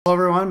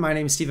My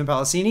name is Stephen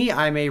Palacini.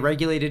 I'm a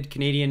regulated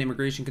Canadian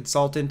immigration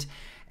consultant,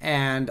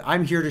 and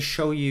I'm here to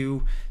show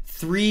you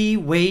 3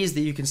 ways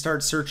that you can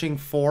start searching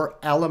for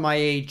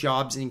LMIA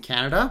jobs in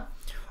Canada,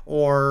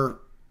 or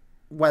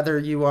whether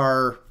you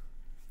are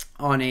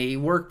on a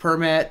work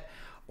permit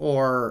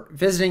or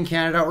visiting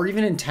Canada or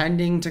even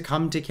intending to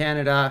come to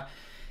Canada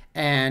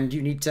and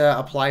you need to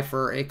apply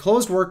for a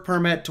closed work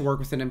permit to work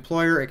with an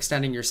employer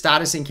extending your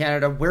status in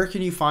Canada. Where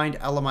can you find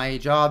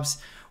LMIA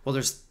jobs? Well,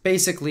 there's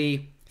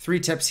basically 3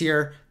 tips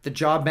here: the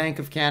Job Bank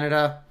of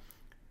Canada,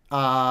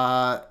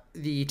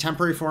 the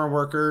Temporary Foreign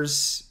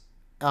Workers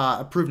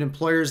Approved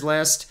Employers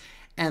List,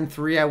 and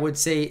 3, I would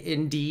say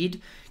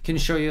Indeed can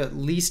show you at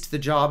least the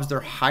jobs they're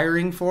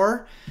hiring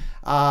for.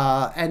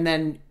 And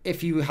then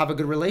if you have a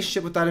good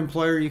relationship with that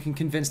employer, you can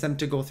convince them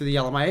to go through the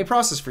LMIA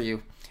process for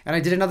you. And I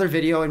did another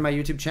video in my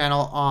YouTube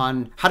channel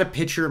on how to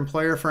pitch your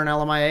employer for an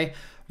LMIA.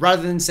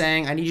 Rather than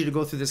saying, I need you to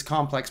go through this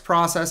complex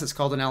process, it's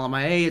called an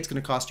LMIA, it's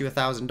going to cost you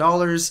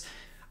 $1,000.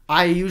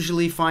 I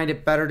usually find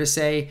it better to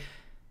say,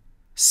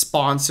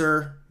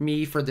 sponsor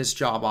me for this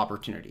job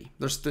opportunity.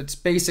 It's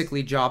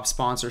basically job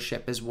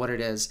sponsorship is what it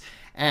is.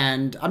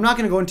 And I'm not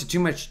going to go into too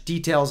much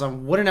details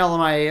on what an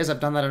LMIA is. I've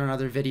done that in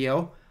another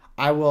video.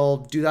 I will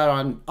do that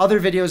on other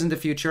videos in the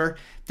future.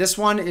 This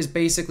one is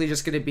basically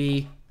just going to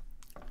be,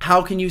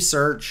 how can you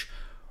search?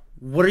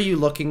 What are you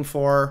looking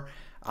for?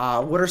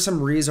 What are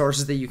some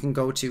resources that you can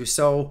go to?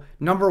 So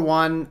number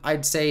 1,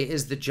 I'd say,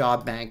 is the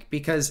Job Bank,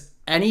 because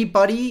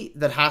anybody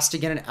that has to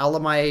get an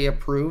LMIA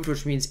approved,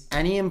 which means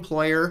any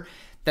employer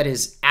that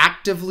is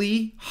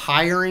actively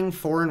hiring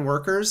foreign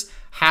workers,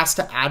 has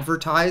to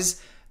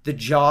advertise the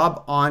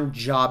job on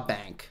Job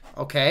Bank.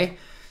 Okay.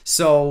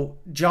 So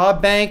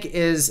Job Bank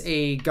is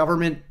a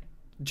government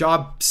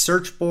job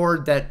search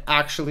board that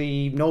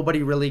actually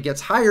nobody really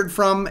gets hired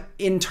from.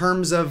 In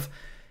terms of,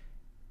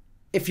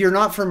 if you're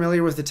not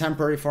familiar with the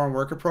Temporary Foreign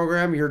Worker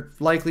Program, you're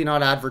likely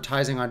not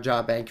advertising on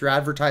Job Bank. You're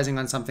advertising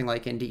on something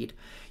like Indeed.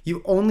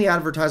 You only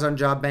advertise on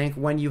Job Bank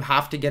when you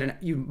have to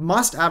get you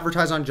must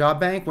advertise on Job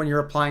Bank when you're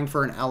applying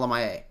for an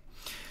LMIA.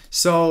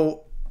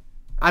 So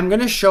I'm going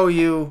to show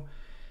you,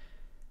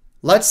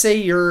 let's say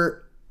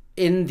you're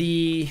in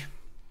the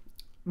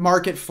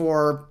market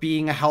for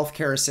being a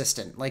healthcare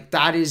assistant. Like,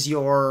 that is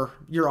your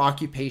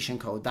occupation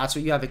code. That's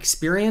what you have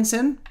experience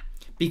in,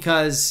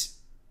 because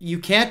you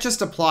can't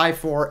just apply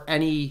for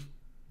any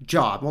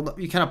job. Well,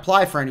 you can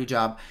apply for any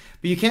job,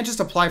 but you can't just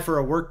apply for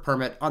a work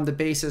permit on the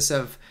basis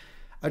of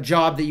a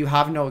job that you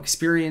have no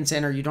experience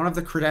in, or you don't have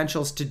the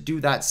credentials to do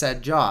that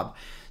said job.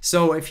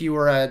 So if you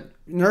were a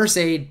nurse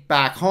aide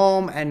back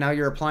home and now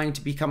you're applying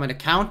to become an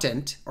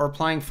accountant, or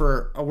applying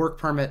for a work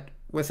permit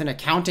with an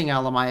accounting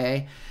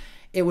LMIA,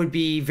 it would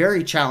be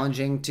very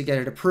challenging to get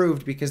it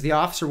approved, because the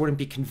officer wouldn't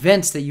be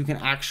convinced that you can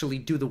actually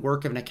do the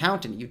work of an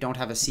accountant. You don't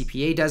have a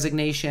CPA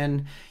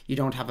designation, you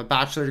don't have a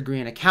bachelor degree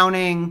in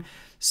accounting.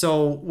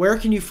 So where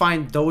can you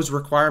find those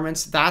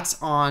requirements?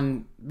 That's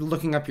on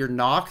looking up your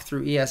NOC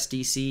through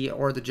ESDC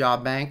or the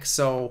Job Bank.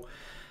 So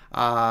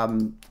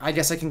I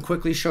guess I can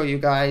quickly show you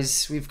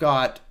guys. We've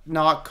got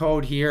NOC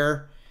code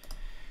here.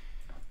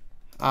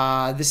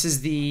 This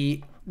is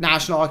the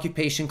National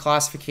Occupation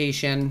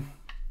Classification.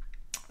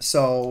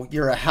 So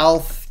you're a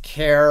health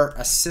care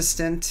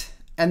assistant,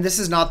 and this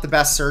is not the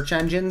best search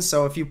engine.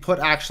 So if you put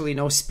actually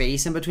no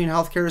space in between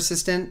healthcare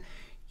assistant,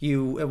 it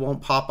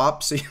won't pop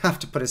up. So you have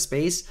to put a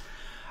space.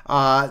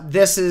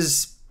 This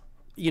is,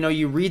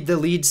 you read the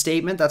lead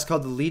statement. That's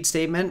called the lead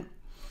statement.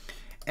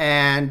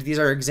 And these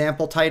are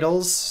example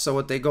titles. So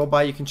what they go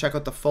by, you can check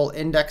out the full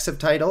index of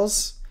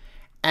titles.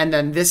 And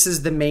then this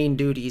is the main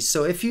duties.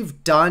 So if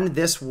you've done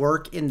this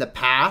work in the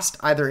past,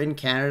 either in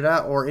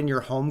Canada or in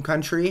your home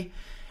country,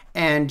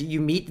 and you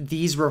meet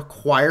these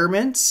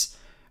requirements,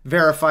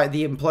 verify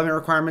the employment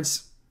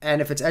requirements,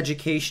 and if it's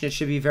education, it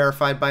should be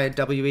verified by a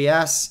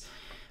WES,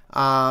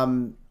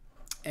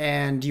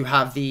 and you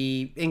have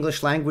the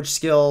English language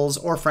skills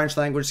or French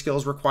language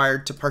skills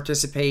required to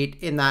participate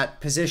in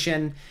that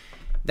position,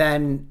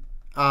 then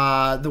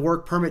the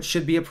work permit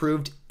should be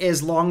approved,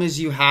 as long as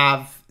you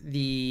have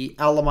the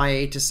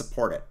LMIA to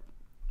support it,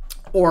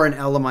 or an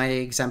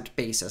LMIA exempt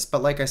basis.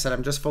 But like I said,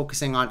 I'm just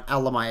focusing on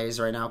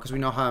LMIAs right now, because we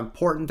know how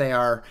important they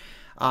are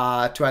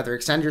to either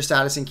extend your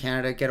status in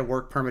Canada, get a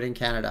work permit in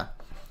Canada.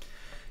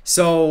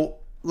 So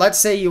let's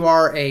say you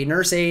are a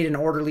nurse aide, an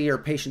orderly, or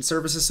patient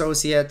service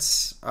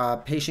associates,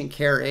 patient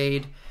care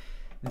aide.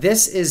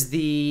 This is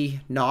the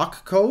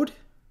NOC code,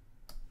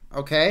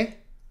 okay?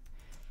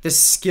 The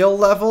skill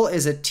level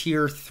is a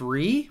tier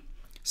 3.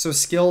 So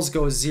skills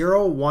go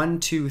 0, 1,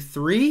 2,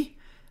 3.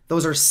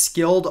 Those are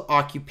skilled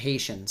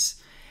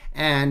occupations.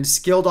 And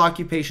skilled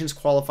occupations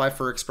qualify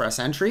for express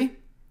entry.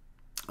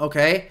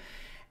 Okay.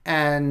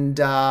 And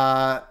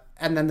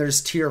then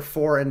there's tier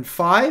 4 and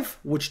 5,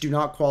 which do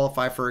not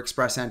qualify for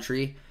express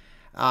entry.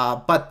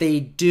 But they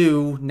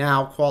do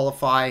now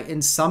qualify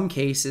in some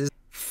cases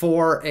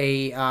for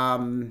a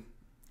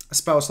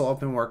spousal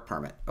open work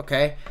permit.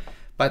 Okay.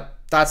 But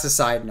that's a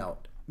side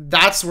note.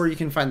 That's where you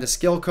can find the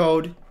skill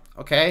code.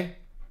 Okay.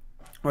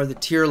 Or the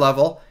tier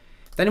level.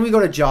 Then we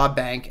go to job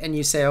bank and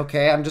you say,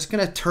 okay, I'm just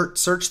going to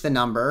search the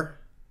number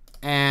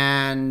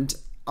and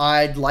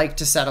I'd like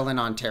to settle in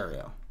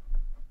Ontario,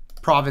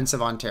 province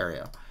of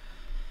Ontario.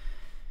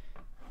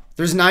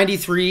 There's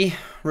 93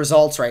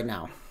 results right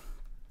now.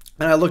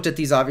 And I looked at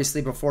these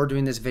obviously before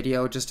doing this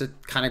video just to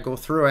kind of go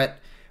through it,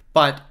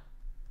 but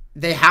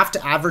they have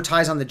to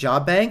advertise on the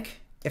job bank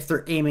if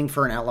they're aiming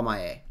for an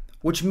LMIA,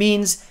 which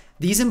means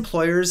these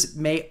employers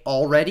may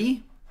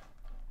already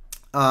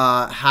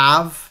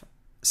have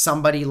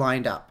somebody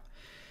lined up.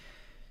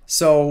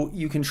 So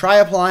you can try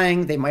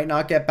applying, they might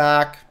not get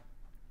back,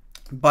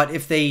 but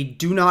if they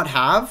do not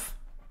have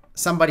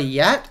somebody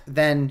yet,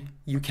 then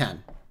you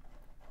can.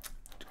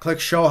 Click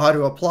show how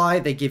to apply.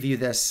 They give you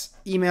this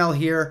email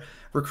here,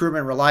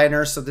 Recruitment Rely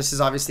Nurse. So this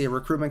is obviously a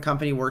recruitment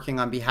company working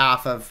on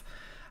behalf of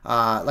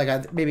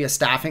maybe a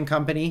staffing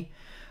company.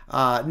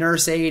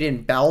 Nurse aid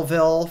in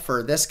Belleville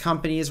for this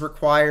company is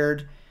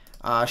required.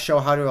 Show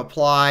how to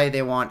apply.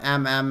 They want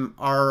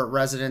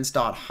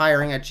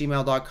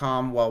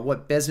mmrresidents.hiring@gmail.com. Well,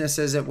 what business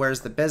is it? Where's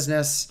the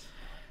business?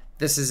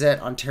 This is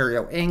it,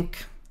 Ontario Inc.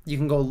 You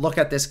can go look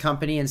at this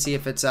company and see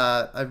if it's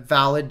a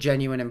valid,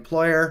 genuine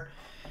employer.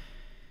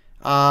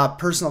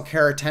 Personal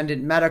care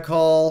attendant,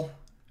 medical,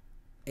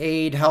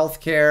 aid,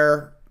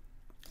 healthcare.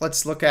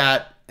 Let's look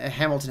at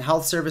Hamilton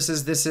Health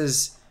Services. This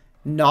is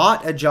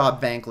not a job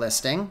bank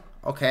listing,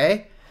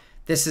 okay?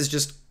 This is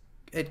just,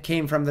 it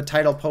came from the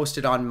title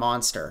posted on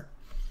Monster.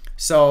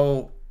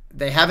 So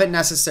they haven't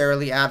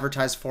necessarily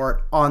advertised for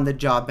it on the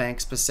job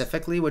bank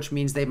specifically, which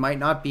means they might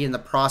not be in the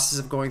process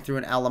of going through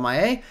an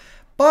LMIA,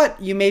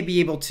 but you may be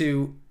able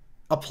to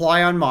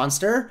apply on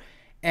Monster,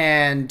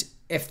 and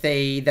if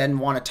they then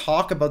want to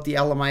talk about the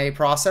LMIA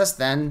process,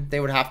 then they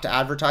would have to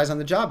advertise on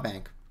the job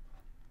bank.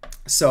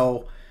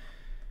 So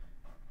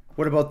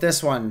what about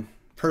this one?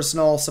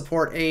 Personal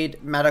support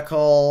aid,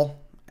 medical,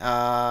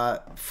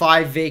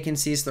 5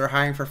 vacancies. They're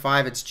hiring for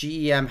 5. It's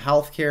GEM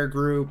Healthcare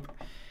Group.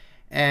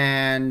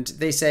 And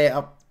they say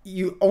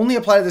you only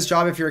apply to this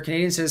job if you're a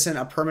Canadian citizen,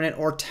 a permanent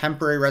or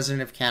temporary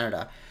resident of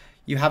Canada.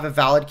 You have a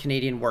valid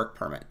Canadian work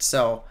permit.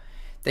 So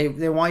they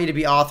want you to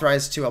be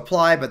authorized to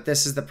apply, but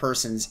this is the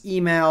person's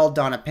email,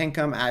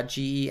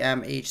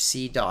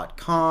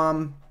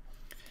 donnapinkham@gemhc.com.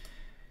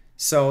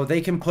 So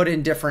they can put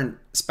in different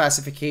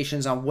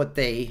specifications on what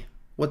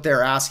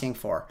they're asking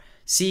for.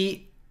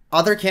 See,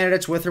 other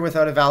candidates with or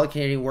without a valid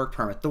Canadian work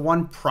permit. The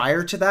one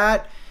prior to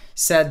that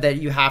said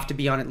that you have to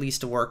be on at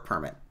least a work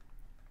permit.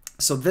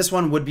 So this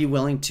one would be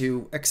willing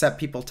to accept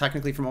people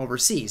technically from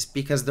overseas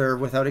because they're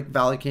without a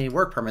valid Canadian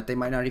work permit. They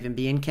might not even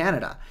be in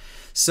Canada.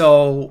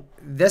 So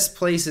this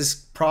place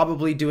is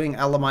probably doing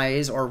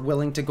LMIAs or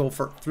willing to go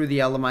through the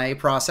LMIA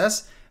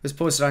process. It was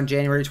posted on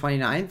January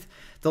 29th.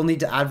 They'll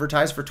need to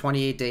advertise for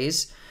 28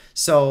 days.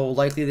 So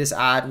likely this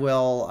ad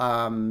will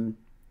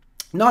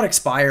not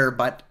expire,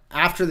 but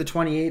after the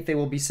 28th, they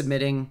will be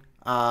submitting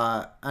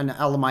an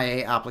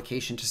LMIA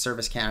application to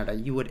Service Canada,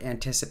 you would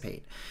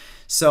anticipate.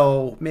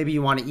 So maybe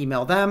you want to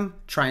email them,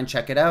 try and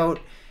check it out.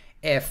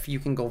 If you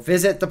can go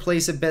visit the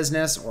place of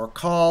business or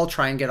call,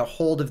 try and get a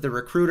hold of the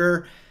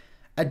recruiter.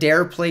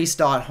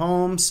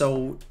 adairplace.home.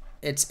 So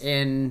it's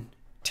in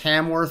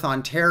Tamworth,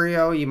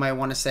 Ontario. You might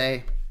want to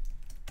say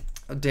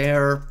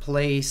Adair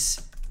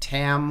Place,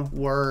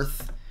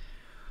 Tamworth.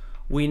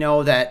 We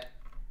know that,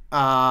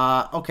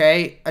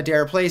 okay,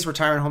 Adair Place,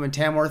 retirement home in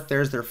Tamworth.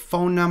 There's their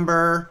phone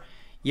number.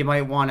 You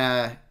might want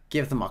to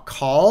give them a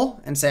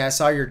call and say, I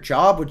saw your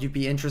job. Would you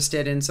be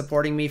interested in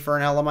supporting me for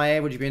an LMIA?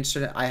 Would you be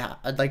interested?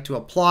 I'd like to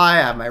apply.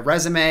 I have my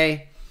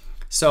resume.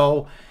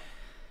 So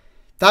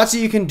that's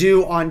what you can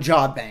do on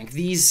Job Bank.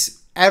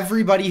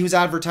 Everybody who's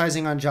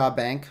advertising on Job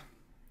Bank,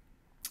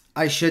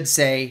 I should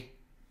say,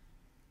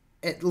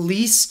 at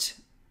least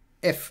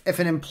if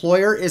an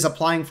employer is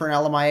applying for an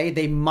LMIA,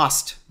 they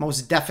must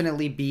most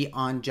definitely be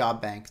on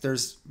Job Bank.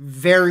 There's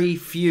very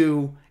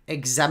few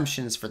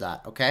exemptions for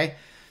that, okay?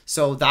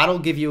 So that'll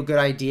give you a good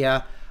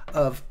idea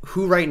of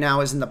who right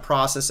now is in the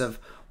process of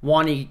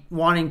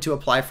wanting to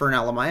apply for an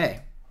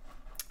LMIA.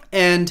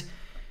 And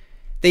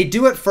they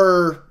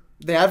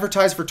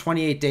advertise for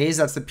 28 days.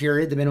 That's the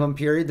period, the minimum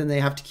period. Then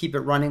they have to keep it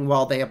running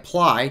while they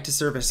apply to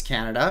Service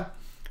Canada.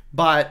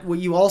 But what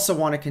you also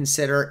want to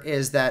consider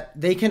is that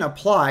they can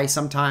apply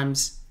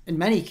sometimes, in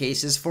many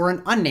cases, for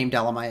an unnamed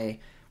LMIA,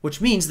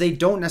 which means they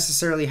don't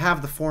necessarily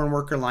have the foreign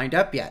worker lined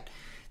up yet.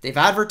 They've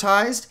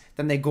advertised,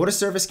 then they go to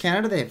Service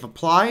Canada, they've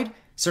applied.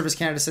 Service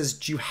Canada says,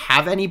 do you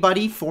have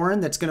anybody foreign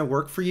that's going to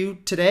work for you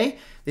today?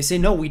 They say,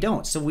 no, we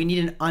don't. So we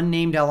need an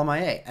unnamed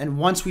LMIA. And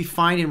once we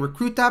find and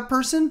recruit that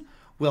person,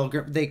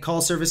 they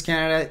call Service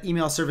Canada,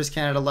 email Service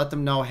Canada, let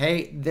them know,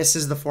 hey, this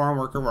is the foreign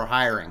worker we're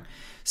hiring.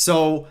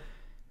 So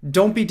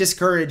don't be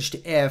discouraged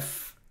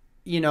if,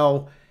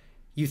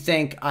 you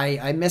think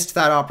I missed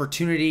that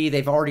opportunity.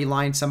 They've already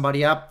lined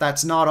somebody up.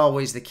 That's not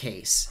always the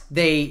case.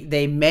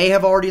 They may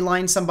have already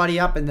lined somebody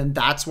up and then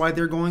that's why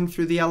they're going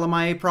through the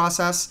LMIA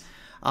process.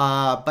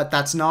 But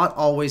that's not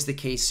always the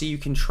case. So you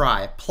can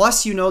try.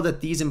 Plus, you know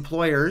that these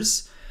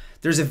employers,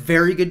 there's a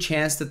very good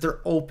chance that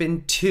they're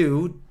open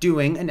to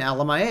doing an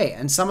LMIA.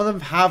 And some of them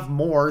have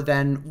more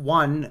than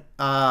one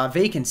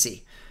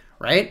vacancy,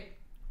 right?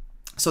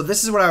 So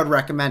this is what I would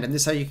recommend. And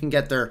this is how you can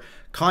get their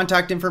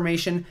contact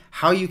information,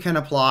 how you can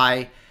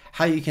apply,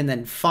 how you can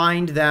then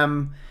find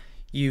them.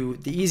 The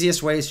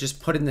easiest way is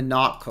just put in the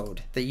NOC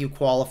code that you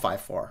qualify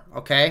for,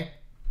 okay?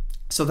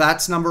 So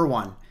that's number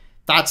one.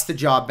 That's the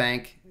job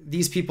bank.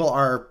 These people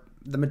are,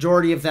 the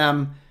majority of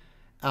them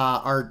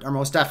are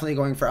most definitely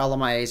going for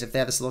LMIAs. If they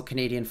have this little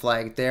Canadian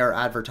flag, they are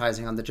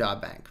advertising on the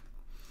job bank.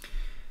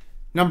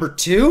 Number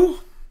two,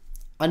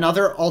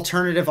 another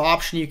alternative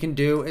option you can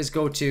do is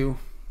go to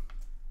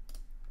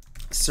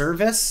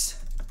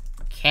Service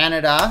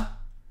Canada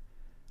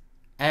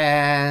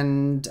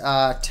and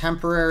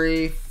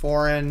temporary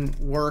foreign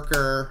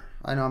worker,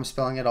 I know I'm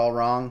spelling it all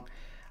wrong,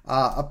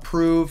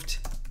 approved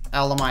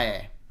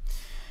LMIA.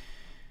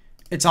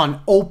 It's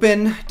on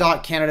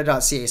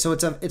open.canada.ca. So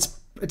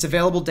it's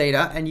available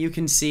data, and you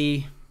can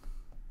see,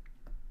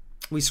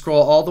 we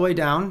scroll all the way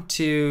down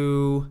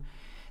to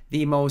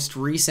the most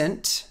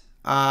recent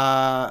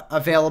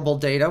available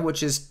data,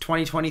 which is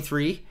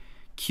 2023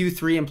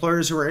 Q3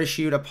 employers who were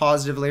issued a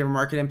positive labor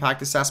market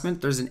impact assessment.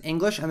 There's an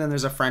English and then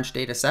there's a French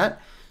data set.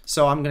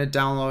 So I'm going to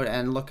download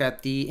and look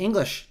at the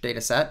English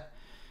data set.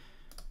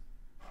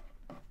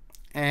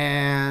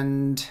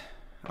 And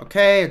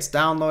okay, it's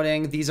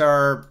downloading. These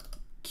are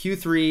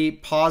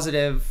Q3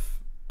 positive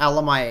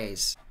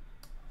LMIAs.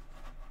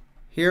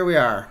 Here we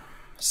are.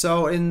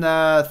 So in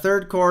the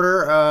third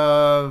quarter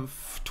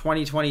of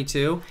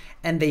 2022,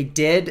 and they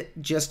did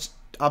just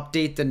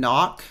update the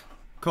NOC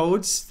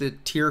codes, the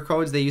tier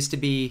codes. They used to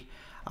be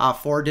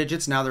 4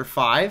 digits, now they're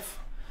 5.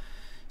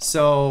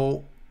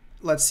 So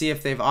let's see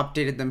if they've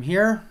updated them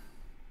here.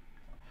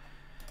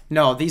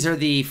 No, these are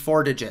the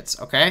 4 digits,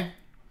 okay?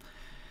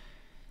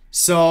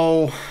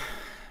 So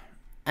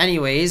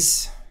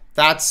anyways,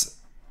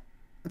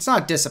 it's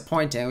not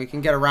disappointing. We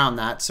can get around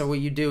that. So what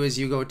you do is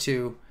you go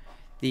to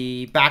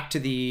back to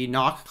the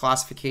NOC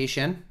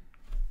classification,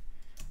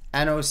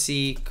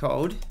 NOC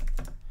code,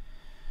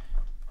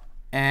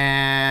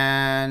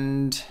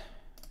 and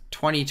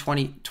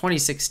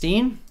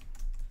 2016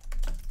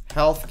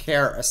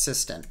 healthcare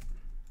assistant.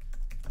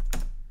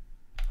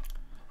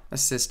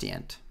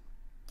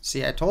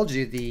 See, I told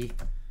you the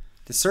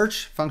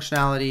search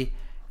functionality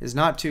is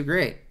not too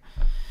great.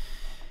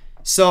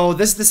 So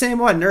this is the same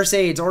one, nurse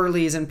aides,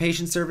 orderlies, and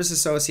patient service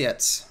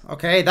associates.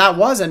 Okay, that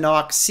was a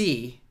NOC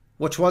C,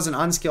 which was an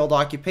unskilled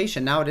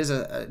occupation. Now it is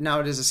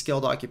a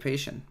skilled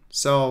occupation.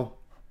 So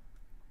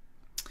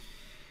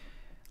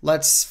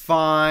let's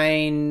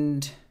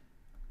find,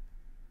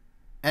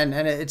 and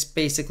it's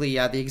basically,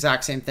 yeah, the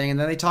exact same thing. And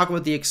then they talk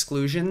about the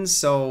exclusions.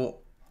 So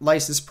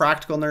licensed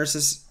practical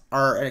nurses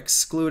are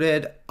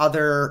excluded.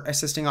 Other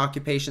assisting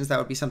occupations, that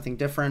would be something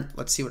different.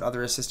 Let's see what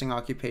other assisting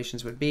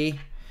occupations would be.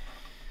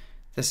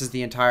 This is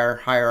the entire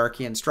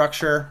hierarchy and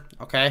structure,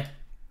 okay?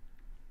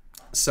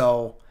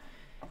 So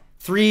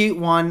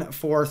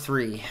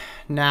 3143.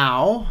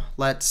 Now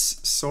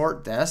let's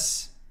sort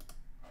this.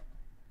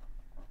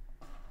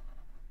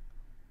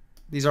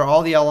 These are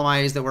all the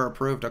LMIAs that were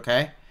approved,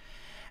 okay?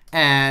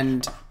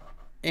 And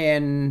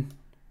in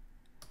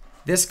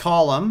this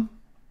column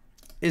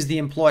is the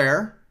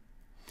employer.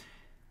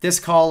 This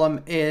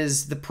column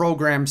is the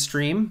program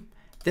stream.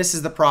 This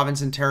is the province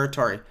and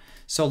territory.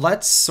 So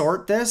let's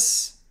sort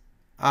this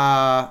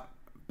by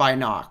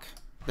NOC.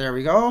 There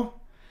we go.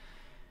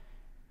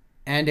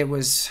 And it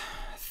was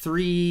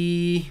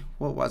 3,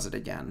 what was it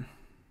again?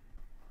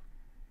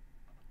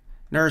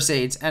 Nurse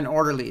aides and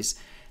orderlies.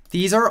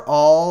 These are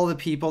all the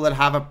people that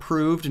have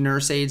approved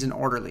nurse aides and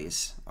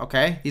orderlies,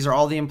 okay? These are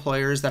all the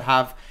employers that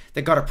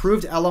got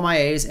approved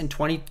LMIAs in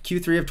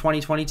Q3 of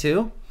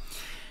 2022.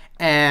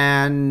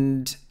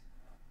 And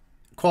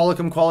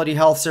Qualicum Quality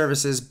Health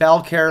Services,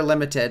 Bell Care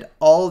Limited,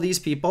 all of these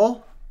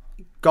people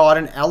got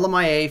an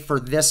LMIA for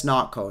this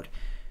NOC code.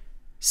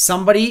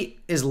 Somebody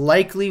is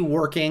likely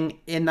working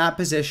in that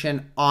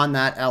position on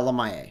that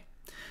LMIA.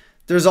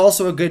 There's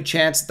also a good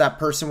chance that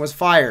person was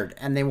fired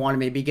and they want to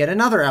maybe get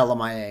another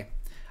LMIA.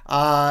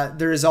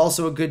 There is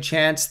also a good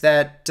chance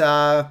that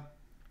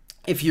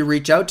if you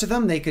reach out to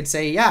them, they could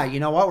say, yeah, you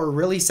know what, we're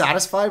really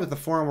satisfied with the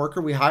foreign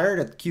worker we hired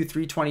at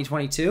Q3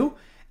 2022,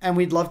 and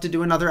we'd love to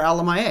do another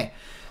LMIA.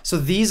 So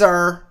these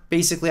are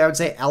basically, I would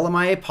say,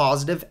 LMIA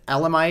positive,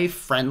 LMIA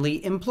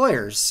friendly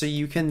employers. So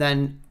you can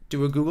then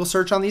do a Google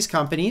search on these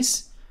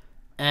companies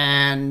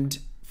and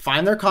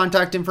find their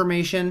contact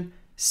information,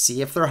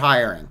 see if they're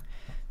hiring.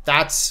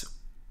 That's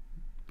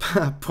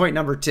point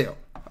number 2,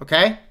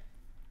 okay?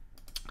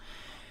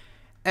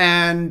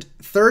 And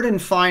third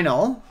and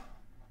final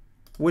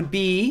would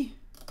be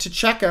to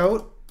check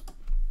out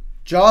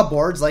job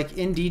boards like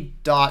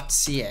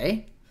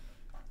indeed.ca,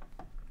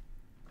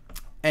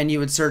 and you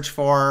would search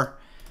for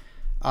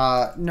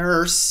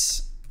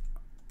nurse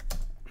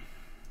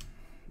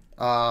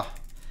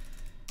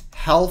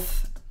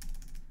health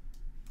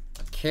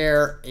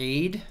care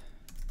aid.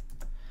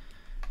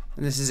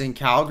 And this is in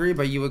Calgary,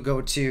 but you would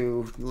go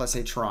to, let's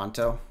say,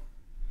 Toronto.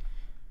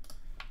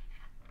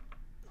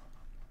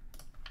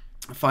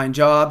 Find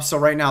jobs. So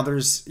right now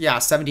there's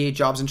 78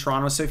 jobs in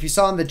Toronto. So if you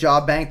saw in the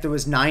job bank, there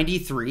was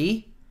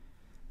 93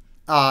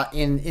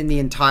 in the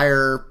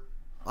entire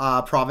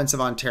province of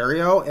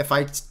Ontario. If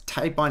I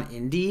type on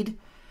Indeed,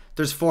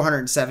 there's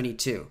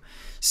 472.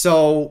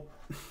 So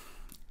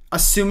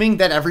assuming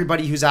that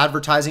everybody who's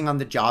advertising on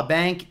the job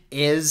bank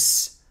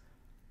is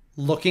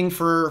looking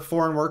for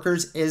foreign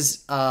workers,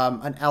 is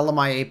an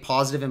LMIA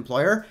positive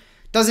employer,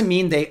 doesn't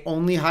mean they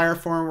only hire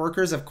foreign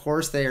workers. Of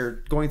course, they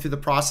are going through the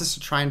process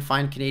to try and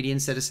find Canadian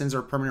citizens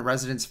or permanent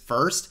residents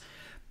first.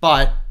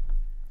 But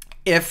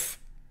if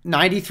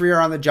 93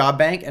 are on the job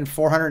bank and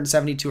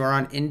 472 are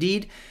on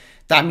Indeed,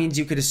 that means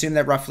you could assume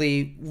that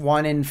roughly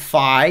 1 in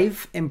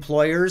 5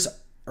 employers,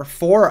 or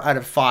 4 out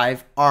of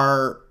 5,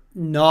 are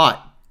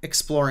not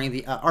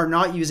are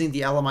not using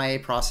the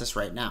LMIA process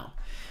right now.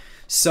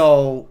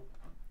 So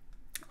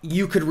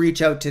you could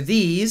reach out to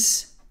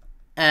these,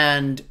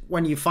 and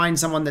when you find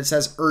someone that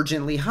says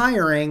urgently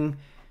hiring,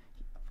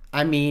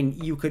 I mean,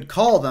 you could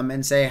call them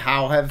and say,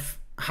 how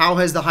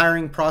has the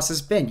hiring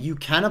process been? You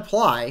can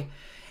apply.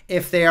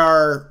 If they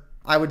are,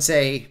 I would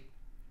say,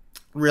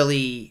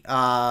 really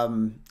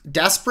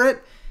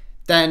desperate,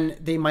 then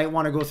they might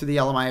want to go through the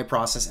LMIA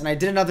process. And I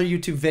did another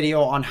YouTube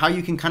video on how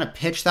you can kind of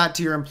pitch that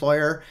to your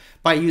employer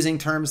by using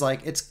terms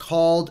like, it's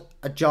called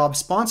a job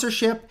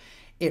sponsorship.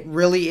 It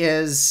really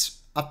is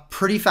a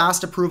pretty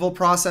fast approval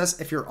process.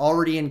 If you're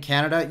already in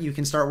Canada, you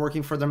can start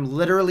working for them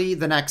literally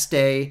the next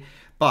day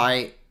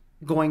by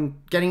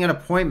getting an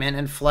appointment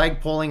and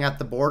flagpoling at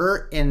the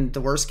border in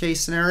the worst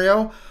case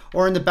scenario,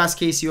 or in the best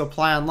case, you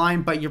apply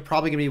online, but you're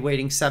probably gonna be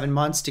waiting 7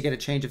 months to get a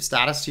change of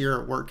status to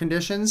your work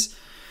conditions.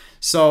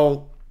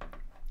 So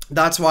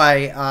that's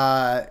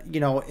why,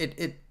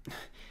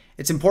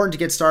 it's important to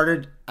get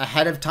started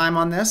ahead of time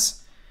on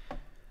this.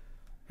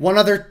 One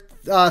other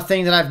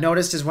thing that I've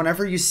noticed is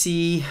whenever you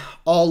see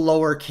all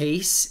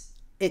lowercase,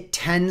 it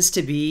tends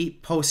to be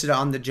posted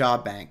on the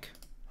job bank.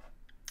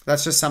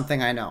 That's just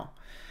something I know.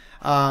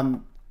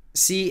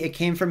 See, it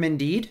came from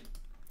Indeed.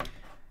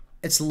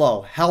 It's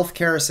low.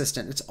 Healthcare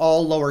assistant. It's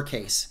all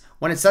lowercase.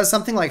 When it says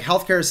something like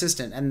healthcare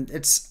assistant and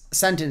it's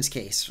sentence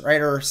case,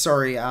 right? Or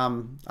sorry, I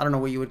don't know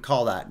what you would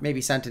call that.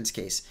 Maybe sentence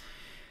case.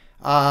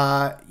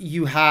 They're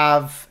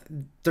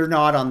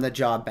not on the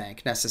job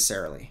bank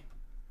necessarily.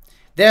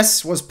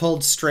 This was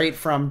pulled straight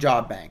from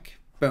job bank.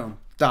 Boom,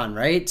 done,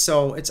 right?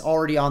 So it's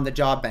already on the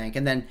job bank.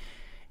 And then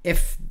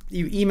if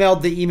you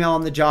emailed the email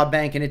on the job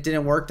bank and it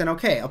didn't work, then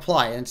okay,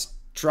 apply. And it's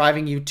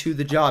driving you to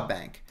the job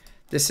bank.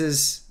 This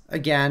is,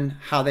 again,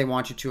 how they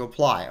want you to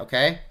apply,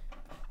 okay?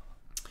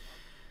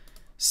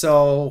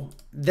 So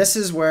this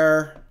is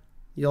where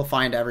you'll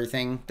find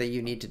everything that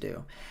you need to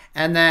do.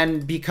 And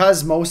then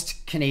because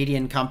most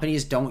Canadian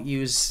companies don't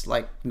use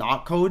like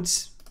not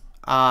codes,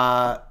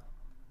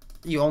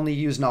 you only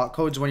use not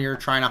codes when you're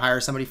trying to hire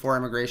somebody for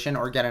immigration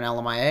or get an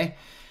LMIA.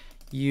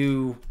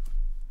 You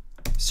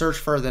search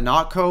for the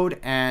not code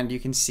and you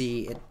can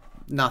see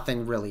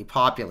nothing really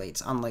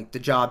populates, unlike the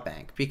job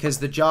bank, because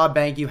the job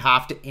bank, you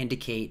have to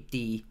indicate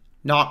the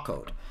not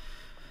code.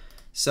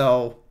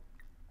 So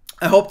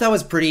I hope that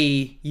was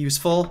pretty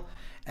useful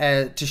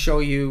to show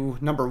you,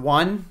 number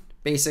one,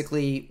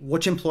 basically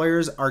which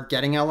employers are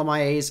getting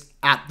LMIAs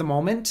at the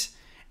moment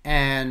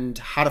and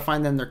how to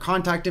find them, their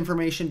contact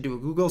information, do a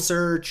Google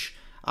search,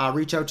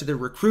 reach out to the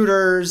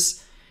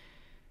recruiters.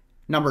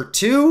 Number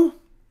two,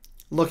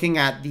 looking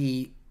at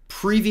the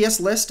previous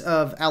list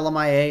of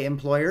LMIA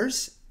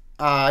employers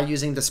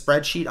using the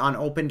spreadsheet on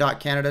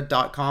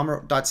open.canada.com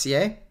or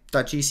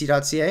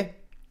 .gc.ca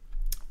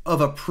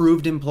of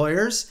approved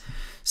employers.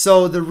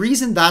 So the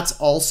reason that's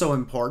also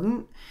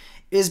important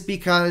is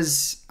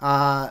because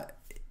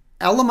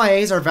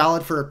LMIAs are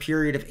valid for a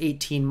period of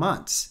 18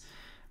 months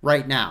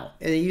right now.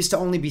 It used to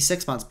only be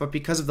 6 months, but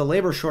because of the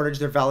labor shortage,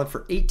 they're valid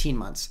for 18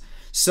 months.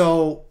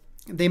 So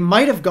they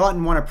might have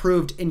gotten one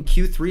approved in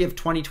Q3 of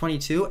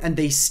 2022, and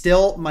they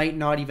still might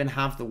not even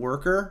have the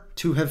worker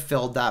to have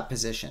filled that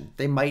position.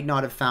 They might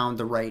not have found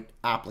the right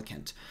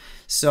applicant.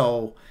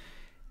 So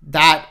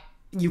that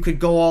you could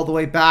go all the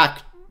way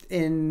back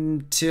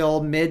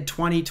until mid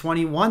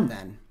 2021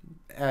 then,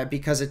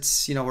 because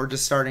it's, we're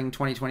just starting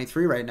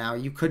 2023 right now.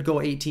 You could go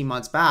 18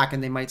 months back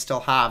and they might still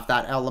have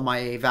that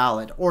LMIA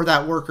valid, or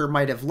that worker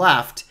might have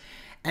left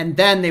and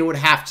then they would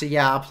have to,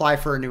 apply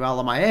for a new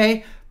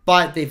LMIA,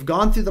 but they've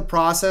gone through the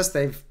process.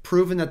 They've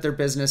proven that their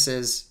business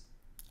is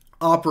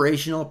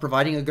operational,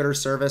 providing a good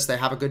service. They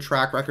have a good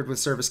track record with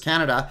Service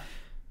Canada.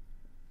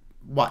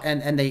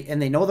 And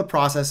they know the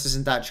process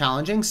isn't that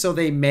challenging, so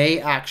they may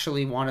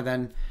actually want to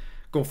then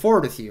go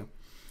forward with you.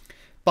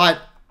 But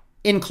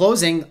in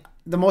closing,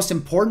 the most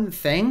important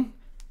thing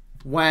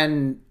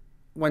when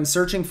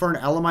searching for an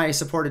LMIA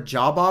supported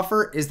job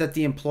offer is that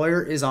the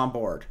employer is on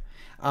board.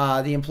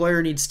 The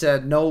employer needs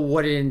to know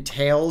what it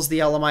entails, the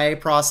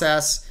LMIA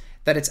process,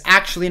 that it's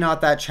actually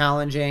not that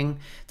challenging,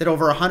 that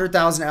over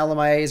 100,000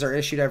 LMIAs are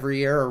issued every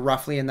year, or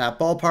roughly in that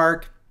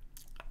ballpark,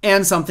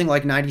 and something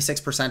like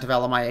 96% of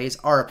LMIAs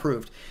are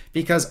approved,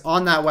 because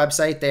on that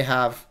website they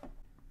have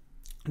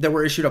that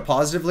were issued a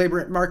positive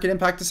labor market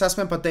impact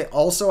assessment, but they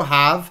also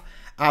have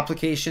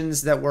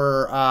applications that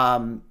were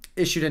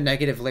issued a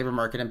negative labor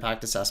market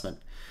impact assessment.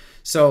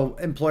 So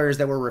employers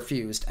that were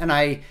refused. And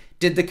I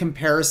did the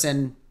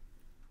comparison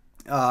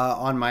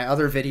on my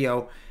other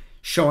video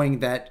showing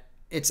that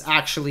it's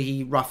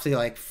actually roughly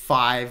like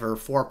 5 or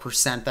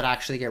 4% that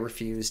actually get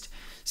refused.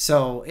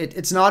 So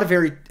it's not a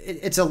very,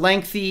 it's a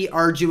lengthy,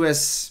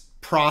 arduous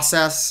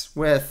process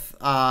with,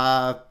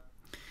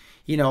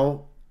 you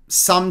know,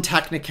 some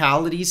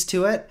technicalities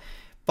to it,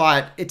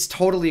 but it's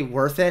totally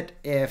worth it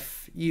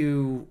if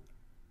you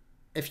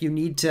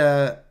need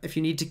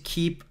to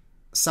keep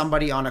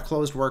somebody on a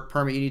closed work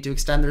permit, you need to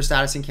extend their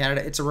status in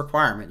Canada. It's a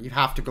requirement. You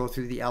have to go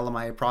through the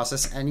LMIA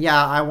process. And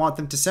yeah, I want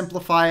them to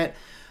simplify it.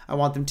 I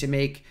want them to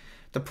make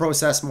the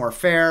process more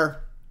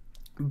fair,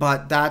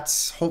 but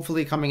that's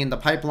hopefully coming in the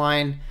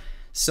pipeline.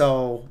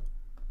 So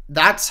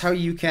that's how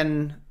you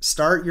can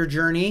start your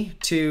journey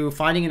to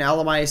finding an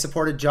LMIA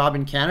supported job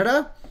in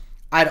Canada.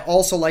 I'd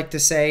also like to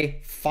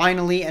say,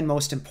 finally, and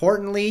most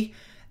importantly,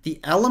 the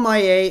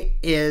LMIA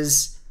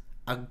is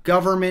a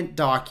government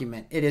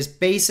document. It is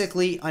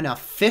basically an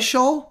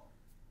official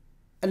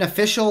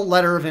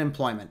letter of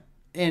employment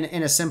in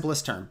a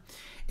simplest term.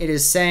 It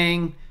is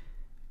saying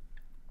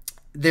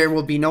there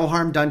will be no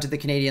harm done to the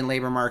Canadian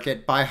labor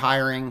market by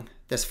hiring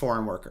this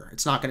foreign worker.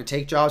 It's not going to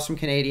take jobs from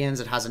Canadians.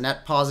 It has a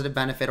net positive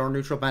benefit or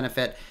neutral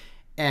benefit,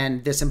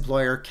 and this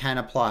employer can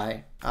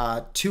apply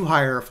to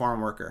hire a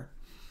foreign worker.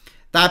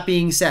 That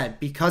being said,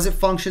 because it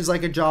functions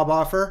like a job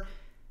offer,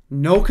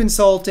 no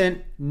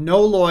consultant,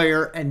 no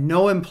lawyer, and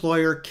no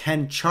employer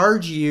can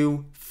charge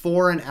you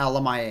for an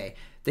LMIA.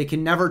 They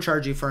can never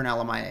charge you for an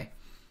LMIA.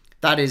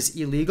 That is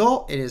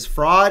illegal, it is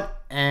fraud,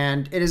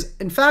 and it is,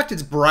 in fact,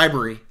 it's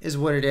bribery is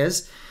what it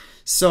is.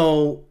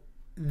 So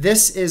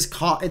this is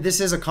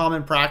a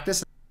common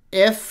practice.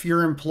 If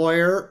your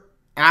employer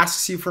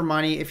asks you for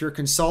money, if your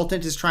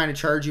consultant is trying to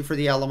charge you for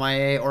the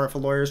LMIA, or if a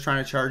lawyer is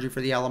trying to charge you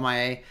for the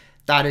LMIA,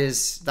 that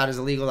is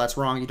illegal, that's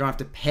wrong. You don't have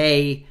to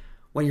pay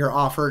when you're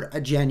offered a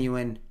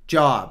genuine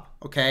job,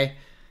 okay?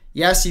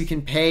 Yes, you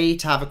can pay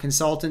to have a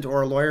consultant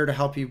or a lawyer to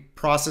help you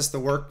process the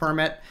work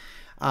permit,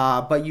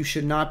 but you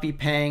should not be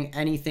paying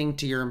anything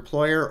to your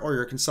employer or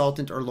your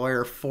consultant or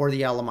lawyer for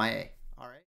the LMIA.